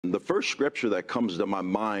The first scripture that comes to my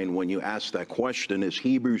mind when you ask that question is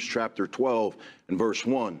Hebrews chapter 12 and verse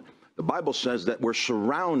 1. The Bible says that we're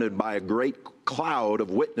surrounded by a great cloud of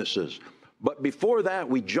witnesses. But before that,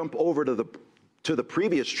 we jump over to the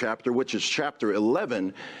previous chapter, which is chapter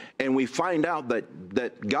 11, and we find out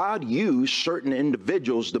that God used certain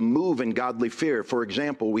individuals to move in godly fear. For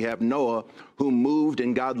example, we have Noah, who moved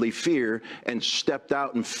in godly fear and stepped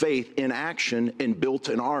out in faith in action and built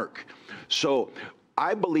an ark. So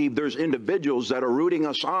I believe there's individuals that are rooting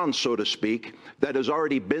us on, so to speak, that has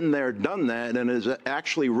already been there, done that, and is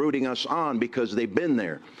actually rooting us on because they've been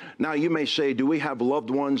there. Now, you may say, do we have loved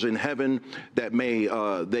ones in heaven that may,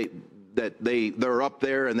 they're up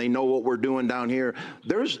there and they know what we're doing down here?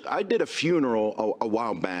 I did a funeral a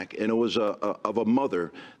while back, and it was of a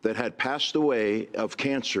mother that had passed away of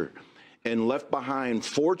cancer and left behind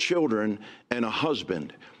 4 children and a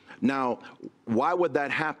husband. Now, why would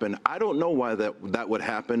that happen? I don't know why that would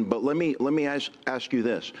happen, but let me ask you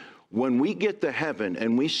this. When we get to heaven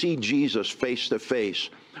and we see Jesus face to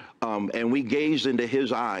face, and we gaze into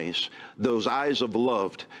his eyes, those eyes of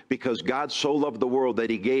love, because God so loved the world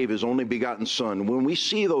that he gave his only begotten son. When we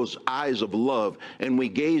see those eyes of love and we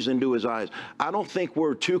gaze into his eyes, I don't think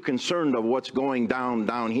we're too concerned of what's going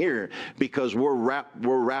down here, because we're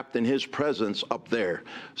wrapped in his presence up there.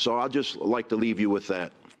 So I'll just like to leave you with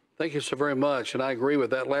that. Thank you so very much, and I agree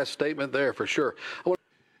with that last statement there for sure.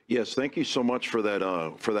 Yes, thank you so much for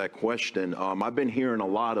that question. I've been hearing a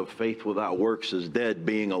lot of faith without works is dead,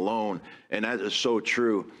 being alone, and that is so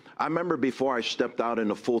true. I remember before I stepped out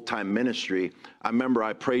into full-time ministry, I remember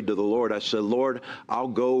I prayed to the Lord. I said, Lord, I'll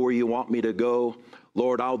go where you want me to go.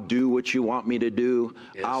 Lord, I'll do what you want me to do.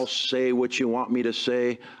 Yes. I'll say what you want me to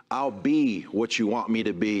say. I'll be what you want me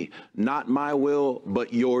to be. Not my will,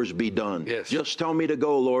 but yours be done. Yes. Just tell me to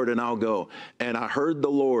go, Lord, and I'll go. And I heard the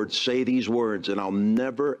Lord say these words, and I'll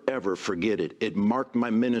never, ever forget it. It marked my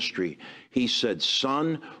ministry. He said,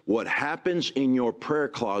 son, what happens in your prayer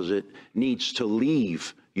closet needs to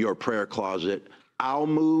leave your prayer closet. I'll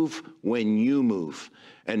move when you move.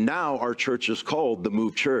 And now our church is called the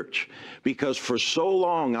Move Church, because for so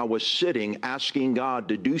long I was sitting asking God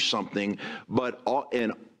to do something, but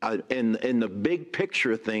in the big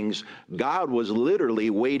picture of things, God was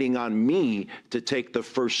literally waiting on me to take the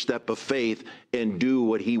first step of faith and do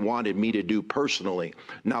what he wanted me to do personally.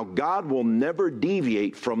 Now, God will never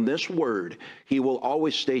deviate from this word. He will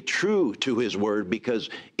always stay true to his word, because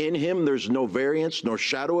in him there's no variance nor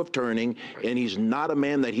shadow of turning, and he's not a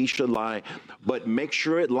man that he should lie. But make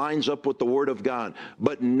sure it lines up with the word of God.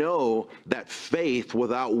 But know that faith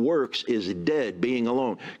without works is dead, being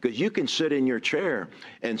alone. Because you can sit in your chair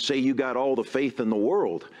and say you got all the faith in the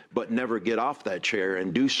world, but never get off that chair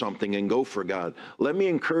and do something and go for God. Let me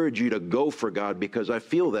encourage you to go for God, because I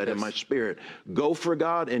feel that in my spirit. Go for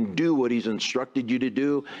God and do what he's instructed you to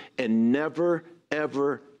do, and never,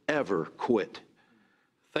 ever, ever quit.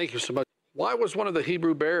 Thank you so much. Why was one of the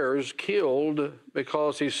Hebrew bearers killed?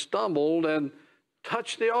 Because he stumbled and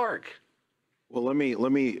touched the ark. Well, let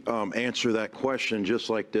me answer that question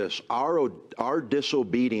just like this. Our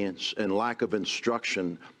disobedience and lack of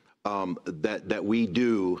instruction that we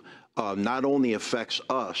do not only affects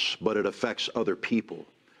us, but it affects other people.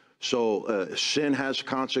 So sin has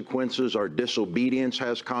consequences. Our disobedience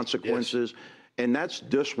has consequences. Yes. And that's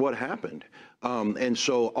just what happened. And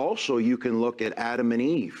so also you can look at Adam and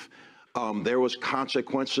Eve. There was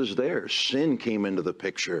consequences there. Sin came into the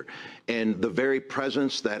picture. And the very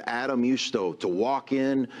presence that Adam used to walk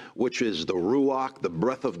in, which is the Ruach, the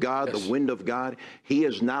breath of God, yes, the wind of God, he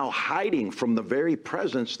is now hiding from the very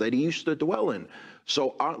presence that he used to dwell in.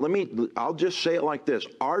 So I'll just say it like this.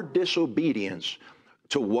 Our disobedience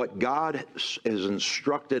to what God has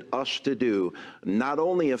instructed us to do not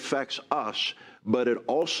only affects us, but it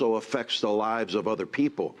also affects the lives of other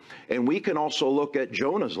people. And we can also look at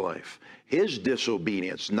Jonah's life. His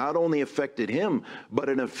disobedience not only affected him, but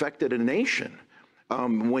it affected a nation.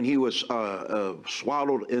 When he was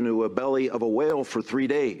swallowed into a belly of a whale for 3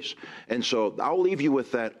 days. And so I'll leave you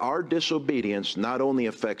with that. Our disobedience not only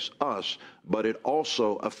affects us, but it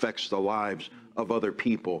also affects the lives of other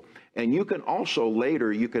people. And you can also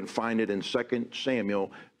later, you can find it in 2 Samuel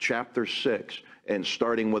chapter 6, and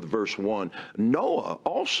starting with verse 1. Noah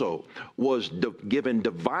also was given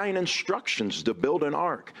divine instructions to build an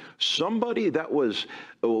ark. Somebody that was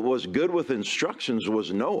good with instructions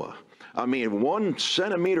was Noah. I mean, 1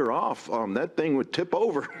 centimeter off, that thing would tip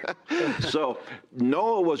over. So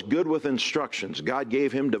Noah was good with instructions. God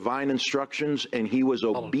gave him divine instructions, and he was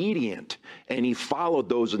obedient, and he followed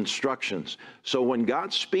those instructions. So when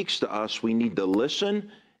God speaks to us, we need to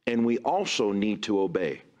listen, and we also need to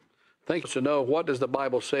obey. Thank you to know, what does the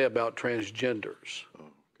Bible say about transgenders?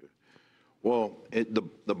 Well,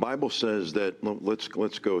 the Bible says that,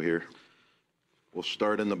 let's go here. We'll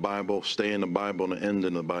start in the Bible, stay in the Bible, and end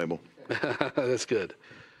in the Bible. That's good.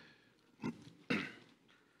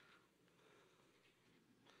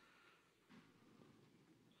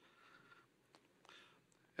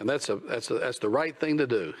 And that's the right thing to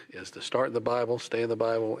do, is to start in the Bible, stay in the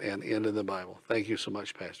Bible, and end in the Bible. Thank you so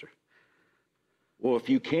much, Pastor. Well, if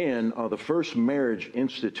you can, the first marriage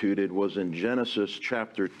instituted was in Genesis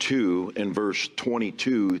chapter 2 and verse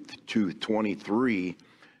 22 to 23.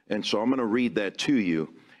 And so I'm going to read that to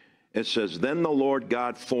you. It says, "Then the Lord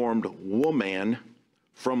God formed woman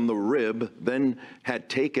from the rib, then had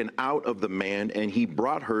taken out of the man, and he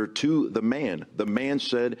brought her to the man. The man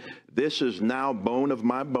said, 'This is now bone of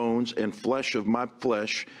my bones and flesh of my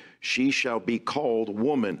flesh. She shall be called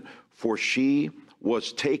woman, for she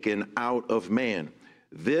was taken out of man.'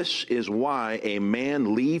 This is why a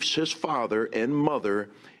man leaves his father and mother,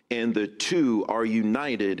 and the two are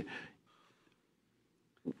united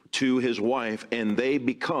to his wife, and they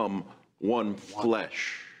become one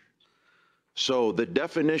flesh." So the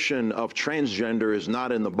definition of transgender is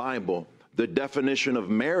not in the Bible. The definition of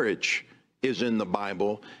marriage is in the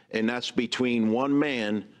Bible, and that's between one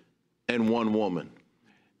man and one woman.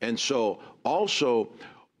 And so also,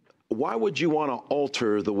 why would you want to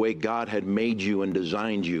alter the way God had made you and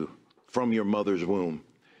designed you from your mother's womb?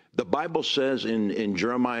 The Bible says in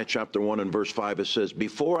Jeremiah chapter 1 and verse 5, it says,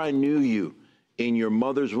 "Before I knew you in your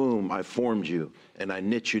mother's womb, I formed you and I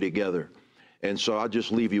knit you together." And so I'll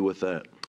just leave you with that.